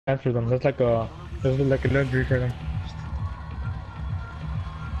answer them. That's like a luxury for them.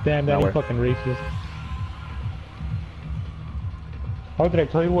 Damn, that Now he where? fucking racist. How did I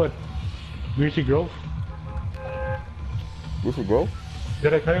tell you what? Greasy Grove? Goosey Grove?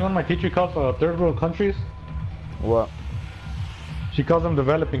 Did I tell you one of my teacher calls third world countries? What? She calls them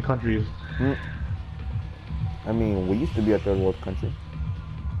developing countries. Hmm. I mean, we used to be a third world country.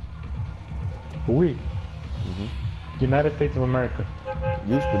 We, Hmm. United States of America.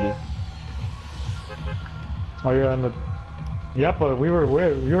 Used to be. Oh yeah, and yeah, but we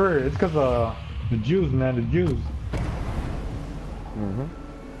were. It's cause the Jews, man, the Jews. Hmm.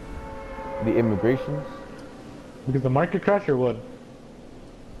 The immigrations. Because the market crash or what?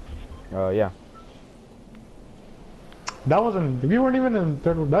 Yeah. That wasn't. We weren't even in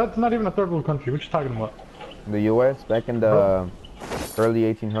third world. That's not even a third world country. What you talking about, The U.S. back in bro? the early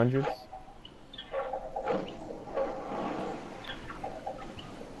 1800s.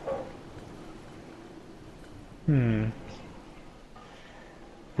 Hmm.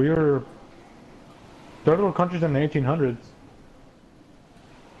 We were third world countries in the 1800s,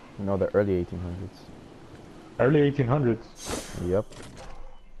 You know, the early 1800s. early 1800s. Yep.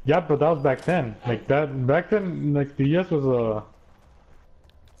 Yeah, but that was back then. Like that back then, like the U.S. was a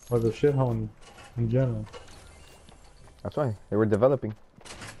shithole in general. That's why they were developing.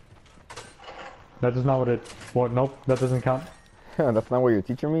 That is not what it. What? Nope, that doesn't count. That's not what your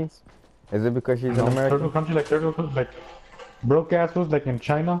teacher means. Is it because she's an No, third American? world country like third world country, like broke assholes like in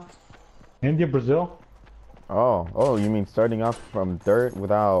China, India, Brazil. Oh, you mean starting off from dirt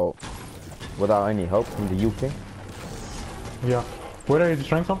without any help from the UK? Yeah. Wait, are you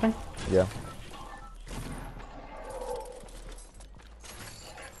destroying something? Yeah.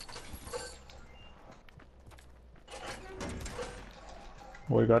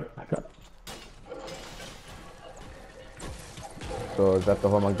 Oh, we got it. I got it. So is that the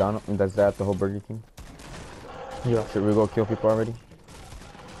whole McDonald's? Is that the whole Burger King? Yeah. Should we go kill people already?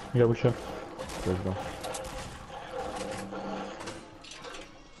 Yeah, we should. Let's go.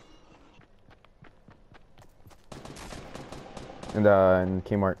 In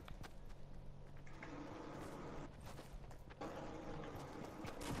Kmart.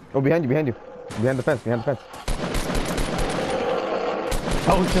 Oh, behind you, behind you. Behind the fence, behind the fence.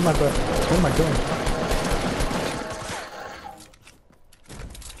 Oh shit, my bad. What am I doing?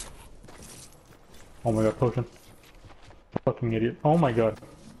 Oh my god, potion. Fucking idiot. Oh my god.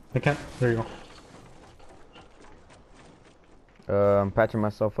 I can't. There you go. I'm patching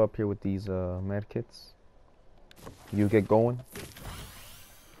myself up here with these med kits. You get going.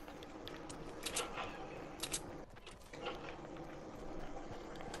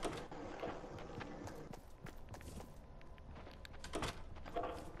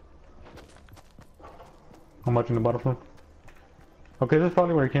 How much in the bottom from? Okay, this is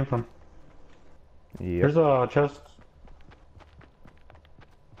probably where it came from. Yep. There's a chest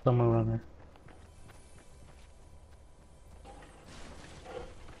somewhere around here.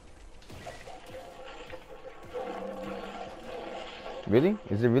 Really?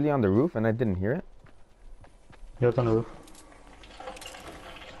 Is it really on the roof and I didn't hear it? Yeah, it's on the roof.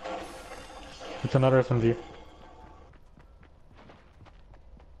 It's another SMG.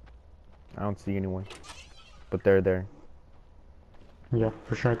 I don't see anyone. But they're there. Yeah,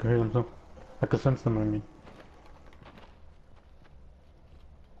 for sure I could hear them too. I could sense them, I mean.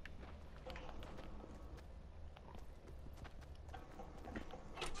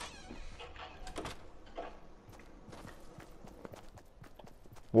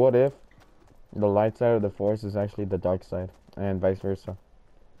 What if the light side of the force is actually the dark side and vice versa?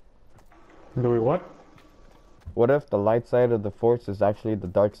 Do we what? What if the light side of the force is actually the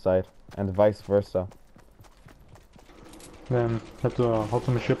dark side and vice versa? Then that's a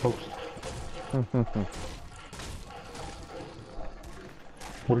ultimate ship hoax.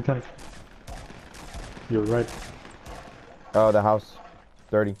 What are you trying to... You're right. Oh, the house.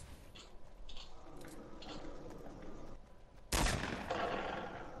 Dirty.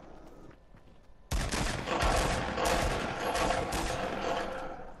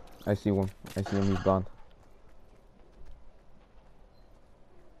 I see one. I see him. He's gone.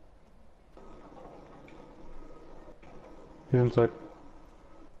 He's inside.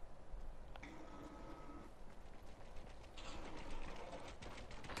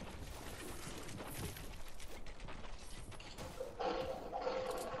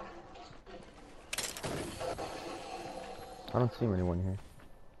 I don't see anyone here.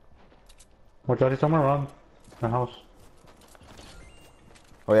 Watch out, he's somewhere around the house.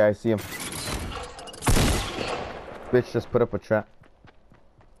 Oh yeah, I see him. Bitch just put up a trap.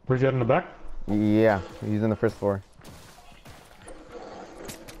 Where's he at in the back? Yeah, he's in the first floor.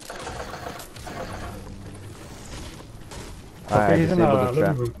 Okay, I he's in the disabled the living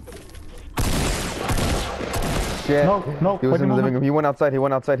trap. room. Shit. No, no, He was wait a in the living moment. room. He went outside. He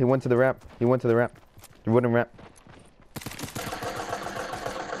went outside. He went to the ramp. He went to the ramp. He wouldn't ramp.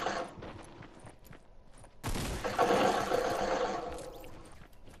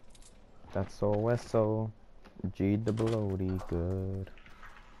 That's so so G double good.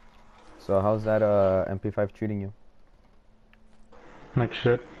 So how's that MP5 treating you? Like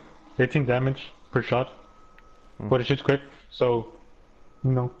shit. 18 damage per shot. Hmm. But it's just quick, so,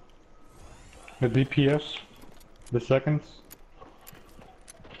 you know. The DPS, the seconds,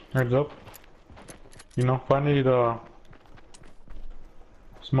 heads up. You know, finally the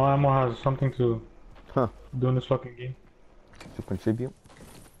small ammo has something to Huh. do in this fucking game. To contribute?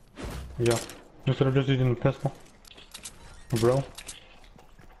 Yeah. Instead of just using the pistol. Bro.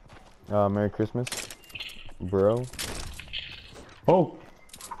 Merry Christmas, bro. Oh!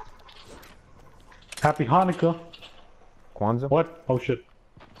 Happy Hanukkah! Kwanzaa? What? Oh shit.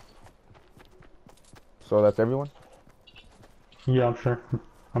 So that's everyone? Yeah, I'm sure.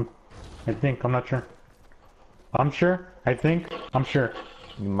 I think, I'm not sure. I'm sure, I think, I'm sure.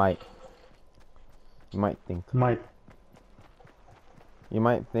 You might. You might think. Might. You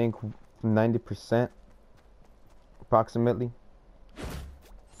might think 90% approximately.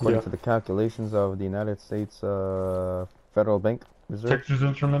 According Yeah. to the calculations of the United States Federal Bank Reserve. Texas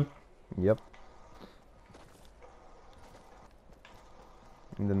Instrument. Yep.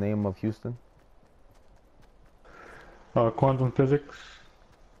 In the name of Houston. Quantum physics.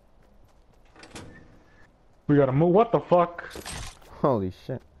 We gotta move. What the fuck? Holy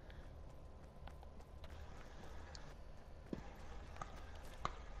shit.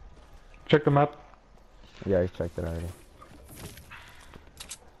 Check the map. Yeah, I checked it already.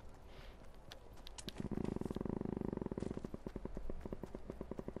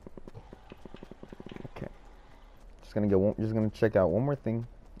 Okay. Just gonna check out one more thing,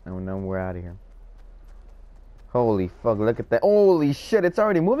 and then we're out of here. Holy fuck, look at that. Holy shit, it's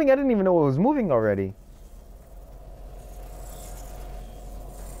already moving? I didn't even know it was moving already.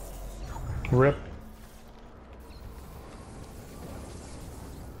 Rip.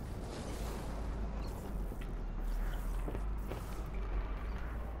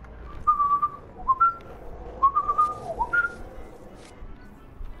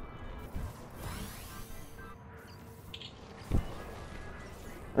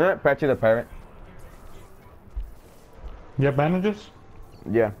 Patchy the pirate. You have bandages?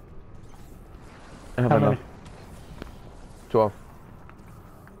 Yeah. I have How enough. many? 12.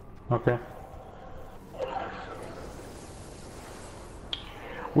 Okay.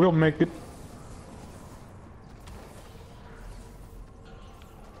 We'll make it.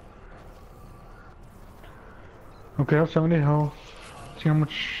 Okay, I have 70 health. See how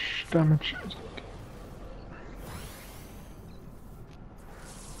much damage.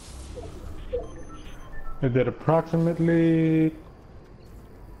 It did approximately.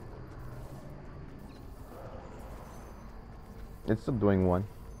 It's still doing one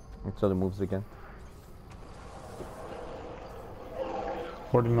until it moves again.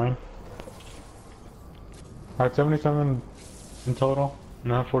 49. I had 77 in total.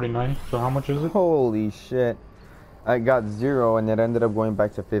 Now 49. So how much is it? Holy shit. I got 0 and it ended up going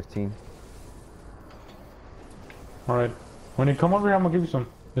back to 15. Alright. When you come over here, I'm gonna give you some.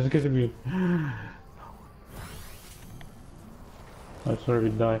 Just in case if you. I swear if you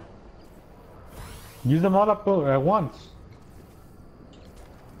die. Use them all up at once.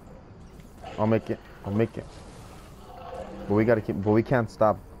 I'll make it. I'll make it. But we gotta keep. But we can't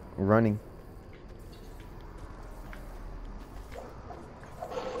stop running.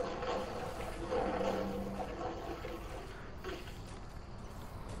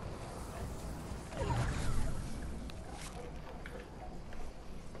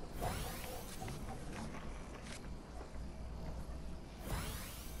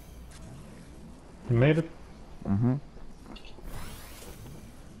 You made it? Mm-hmm.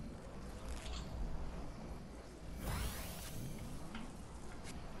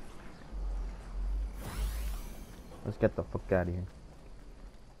 Let's get the fuck out of here.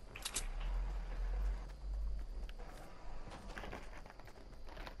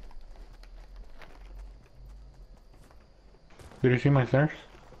 Did you see my stairs?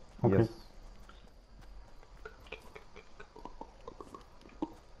 Okay. Yes.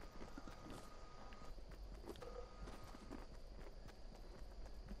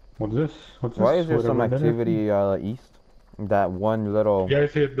 What's this? What's Why this? is there some Whatever that is? activity east? That one little Yeah, I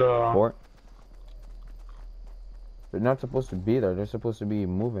see it. fort. They're not supposed to be there. They're supposed to be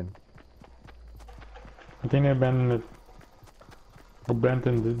moving. I think they abandoned it.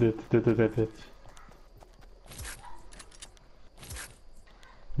 Abandoned it.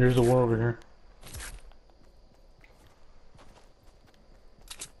 There's a war over here.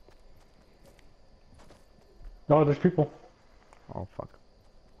 Oh, there's people. Oh fuck.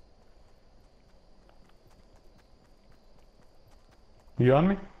 You on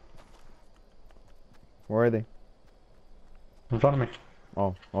me? Where are they? In front of me.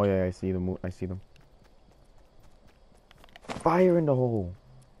 Oh, oh yeah, I see them. I see them. Fire in the hole.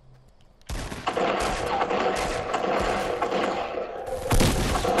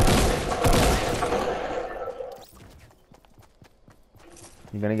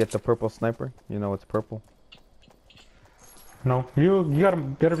 You gonna get the purple sniper? You know it's purple. No, you gotta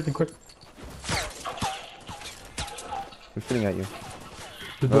get everything quick. Who's shooting at you?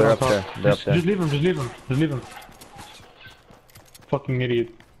 Just No, do it they're on up top. there. They're up there. Just leave him. Just leave him. Just leave him. Fucking idiot.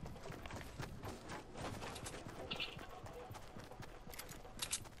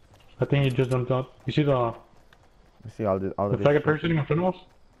 I think he just jumped out. You see the I see all the of this. faggot parachuting in front of us?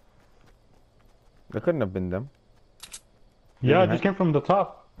 That couldn't have been them. Yeah, it behind? just came from the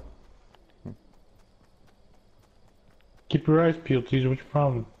top. Keep your eyes peeled, Caesar. What's your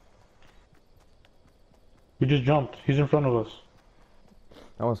problem? He just jumped. He's in front of us.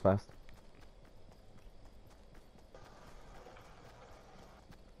 That was fast.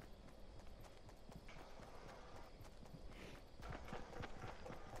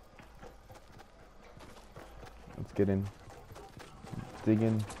 Let's get in. Dig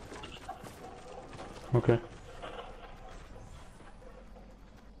in. Okay.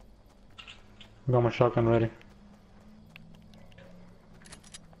 I got my shotgun ready.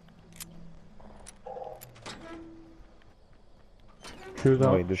 Shoot Oh,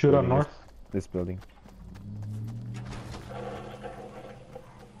 out, wait, this shoot out building, north. This building.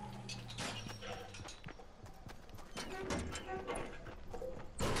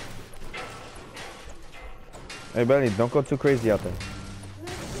 Hey, Belly, don't go too crazy out there.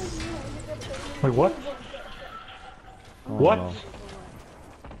 Wait, what? Oh, What? no.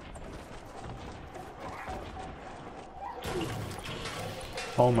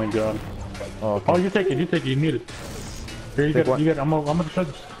 Oh my god. Oh, okay. Oh, you take it, you need it. Here, you Take get what? it, I'm gonna try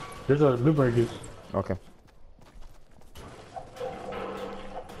this. There's a blueberry juice. Okay.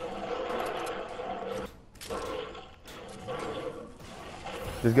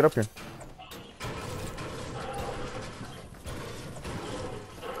 Just get up here.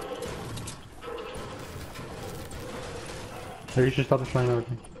 Here, you should stop destroying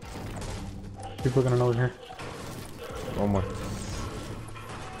everything. People are gonna know we're here. One more.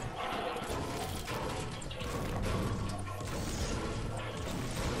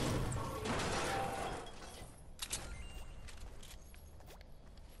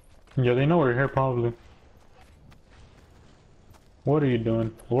 Yeah, they know we're here probably. What are you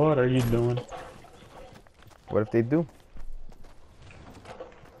doing? What are you doing? What if they do?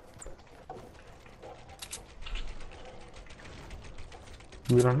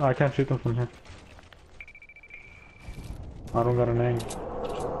 I can't shoot them from here. I don't got an angle.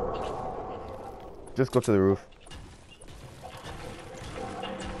 Just go to the roof.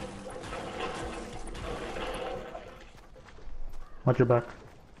 Watch your back.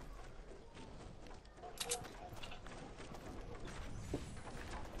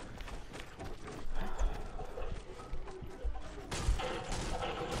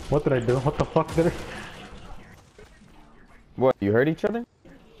 What did I do? What the fuck did I... What? You hurt each other?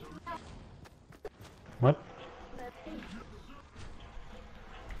 What?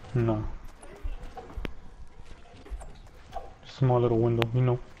 No. Small little window, you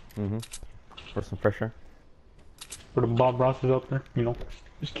know. Mm-hmm. For some pressure. For the Bob Ross is out there, you know.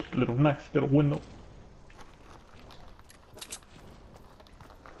 Just keep a little nice little window.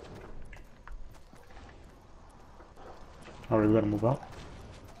 Alright, we gotta move out.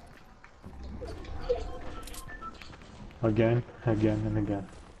 Again, again, and again.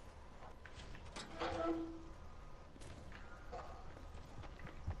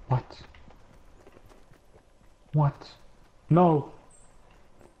 What? What? No!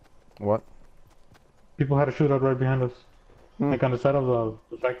 What? People had a shootout right behind us. Hmm. Like on the side of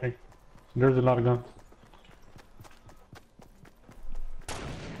the factory. There's a lot of guns.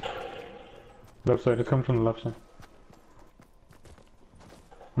 Left side, it's coming from the left side.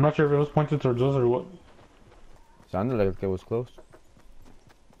 I'm not sure if it was pointed towards us or what. Sounded like it was close.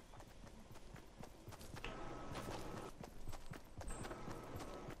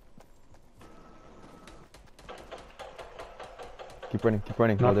 Keep running, keep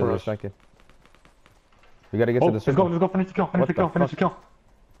running. Not While they're for us. distracted. We gotta get Oh, to the circle. let's go, finish the kill, finish What the kill, the finish the fuck? kill.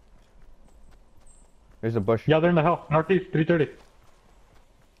 There's a bush. Yeah, they're in the hell. Northeast, 330.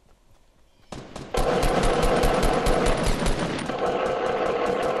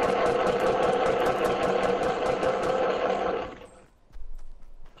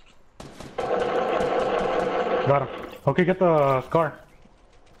 Okay, get the scar.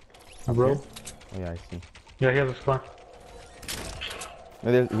 Bro. Here? Oh yeah, I see. Yeah, he has a scar.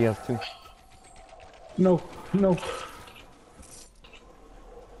 Oh, he has 2. No, no.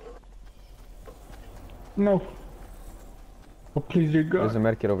 No. Oh, please, dear There's a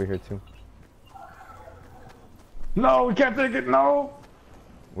God. medkit over here too. No, we can't take it, no!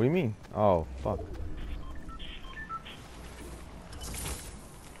 What do you mean? Oh, fuck.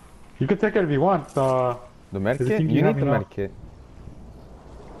 You can take it if you want. The I medkit? think You have need the enough. medkit.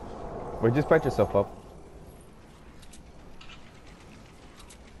 Wait, just patch yourself up.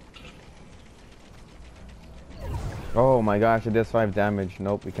 Oh my gosh, it does 5 damage.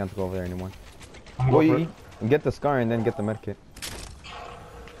 Nope, we can't go over there anymore. I'm Well, going for you it. get the scar and then get the medkit.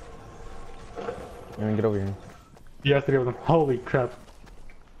 And then get over here. Yeah, 3 of them. Holy crap.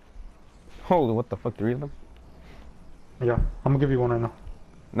 Holy, what the fuck, 3 of them? Yeah, I'm gonna give you one right now.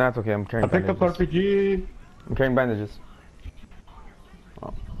 Nah, it's okay, I'm I carrying picked up bandages. RPG. I'm carrying bandages.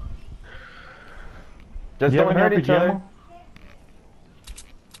 Oh. Just Do you have don't any hurt RPG each other. ammo?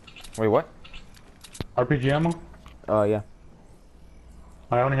 Wait, what? RPG ammo? Yeah.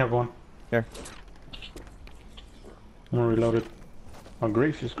 I only have one. Here. I'm gonna reload it. Oh,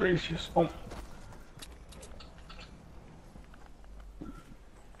 gracious, gracious. Oh.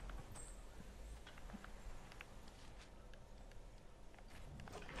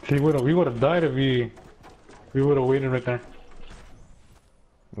 See, we would have died if we would have waited right there.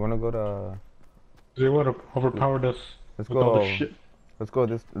 You wanna go to... They would have overpowered us Let's with all go... this shit. Let's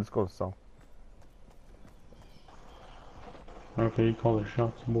go south. Okay, you call the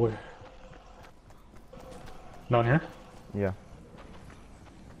shots, boy. Down here? Yeah.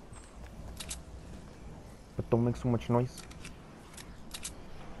 But don't make so much noise.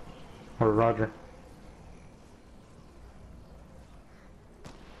 Or Roger.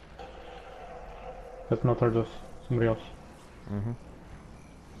 That's not towards us. Somebody else. Mm-hmm.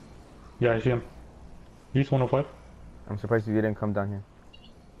 Yeah, I see him. He's 105. I'm surprised you didn't come down here.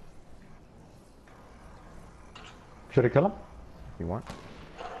 Should I kill him? If you want.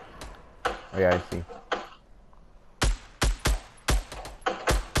 Oh yeah, I see.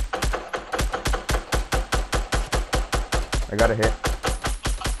 I got a hit.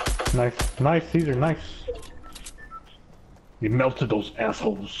 Nice. Nice, Caesar, nice. You melted those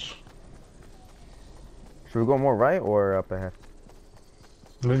assholes. Should we go more right or up ahead?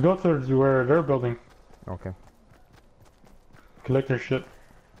 Let's go towards where they're building. Okay. Collect their shit.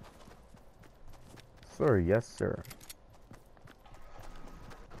 Sir, yes sir.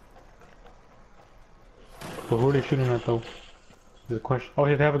 But who are they shooting at though? There's a question. Oh,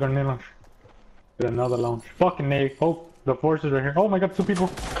 yeah, they have a grenade launch. Get another launch. Fucking nade. Oh, the forces right here. Oh my god, 2 people.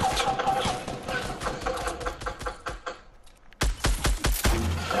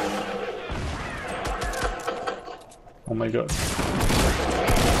 Oh my god.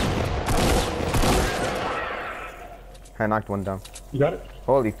 I knocked one down. You got it?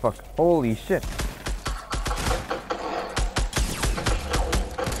 Holy fuck. Holy shit.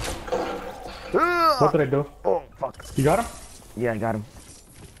 What did I do? Oh fuck. You got him? Yeah, I got him.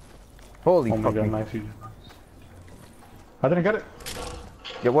 Holy Oh my fuck god, me. nice. I didn't get it.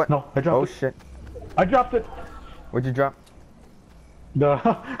 Get what? No, I dropped Oh it. shit. I dropped it. What'd you drop? The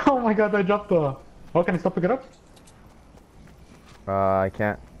oh my god, I dropped the. Oh, can I still pick it up? I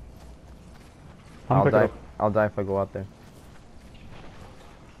can't. I'm I'll pick it die. up. I'll die if I go out there.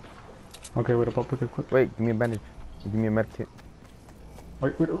 Okay, wait up, I'll pick it quick. Wait, give me a bandage. Give me a med kit.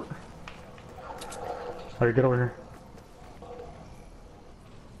 Wait. Alright, get over here.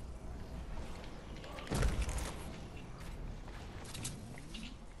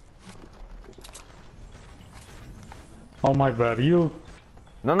 Oh my bad, you.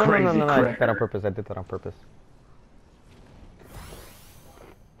 No, I Crazy did that on cracker. purpose. I did that on purpose.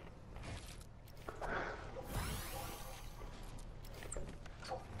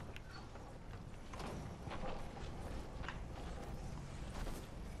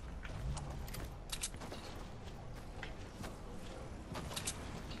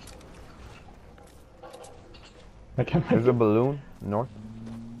 I can't make There's a it. balloon north.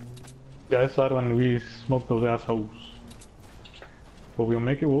 Yeah, I saw it when we smoked those assholes. Will we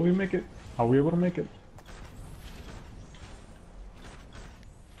make it? Will we make it? Are we able to make it?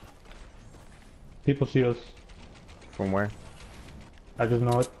 People see us. From where? I just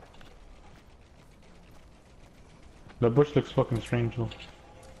know it. The bush looks fucking strange though.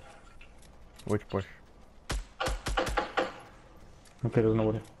 Which bush? Okay, there's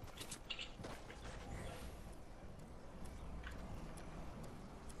nobody.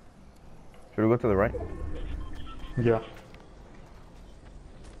 Should we go to the right? Yeah.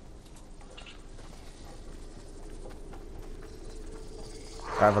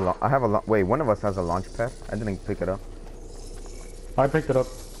 I have a wait, one of us has a launch pad. I didn't pick it up. I picked it up.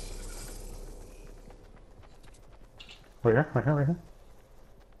 Right here, right here, right here.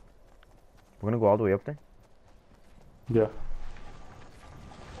 We're gonna go all the way up there? Yeah.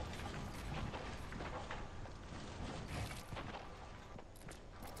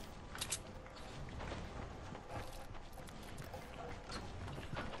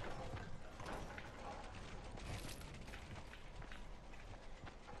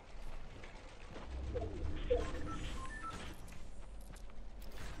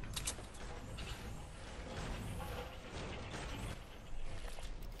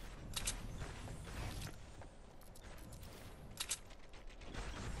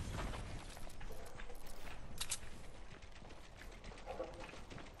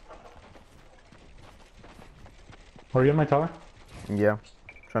 Are you in my tower? Yeah.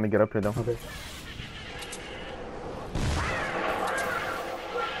 Trying to get up here though. Okay.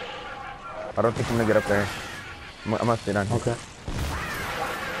 I don't think I'm gonna get up there. I'm gonna stay down here. Okay.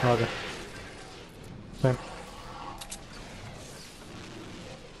 Okay. Same.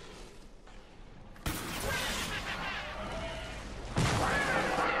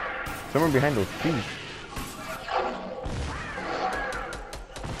 Someone behind those trees.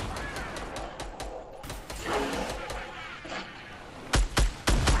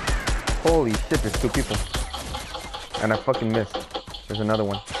 Holy shit, there's two people. And I fucking missed. There's another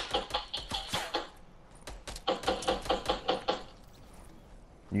one.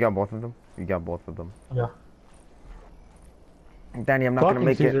 You got both of them? You got both of them. Yeah. Danny, I'm not gonna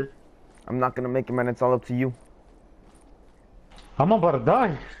make Caesar. it. I'm not gonna make it, man. It's all up to you. I'm about to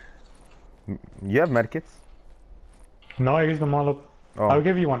die. You have medkits? No, I used them all up. Oh. I'll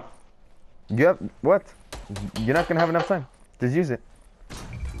give you one. You have what? You're not gonna have enough time. Just use it.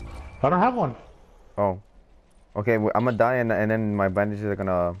 I don't have one. Oh. Okay, well, I'm gonna die and then my bandages are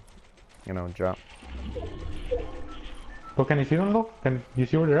gonna, you know, drop. But can you see them though? Can you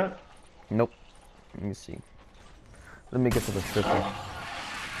see where they're at? Nope. Let me see. Let me get to the circle.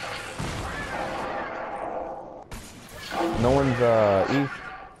 No one's east.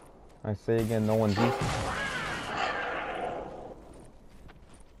 I say again, no one's east.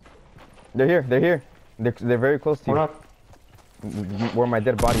 They're here. They're here. They're very close to you. We're not. Where my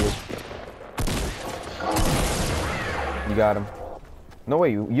dead body is. You got him. No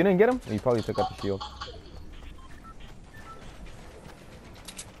way, you didn't get him? You probably took out the shield.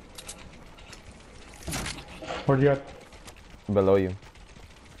 Where'd you at? Below you.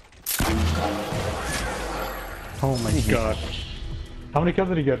 Oh my god. How many kills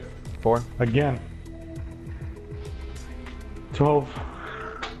did he get? 4. Again. 12.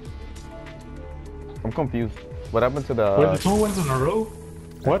 I'm confused. What happened to the... Wait, the 2 wins in a row?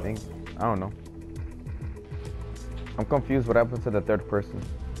 What? I don't know. I'm confused. What happened to the third person?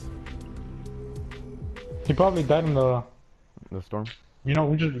 He probably died in the... The storm? You know,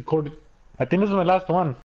 we just recorded. I think this is my last one.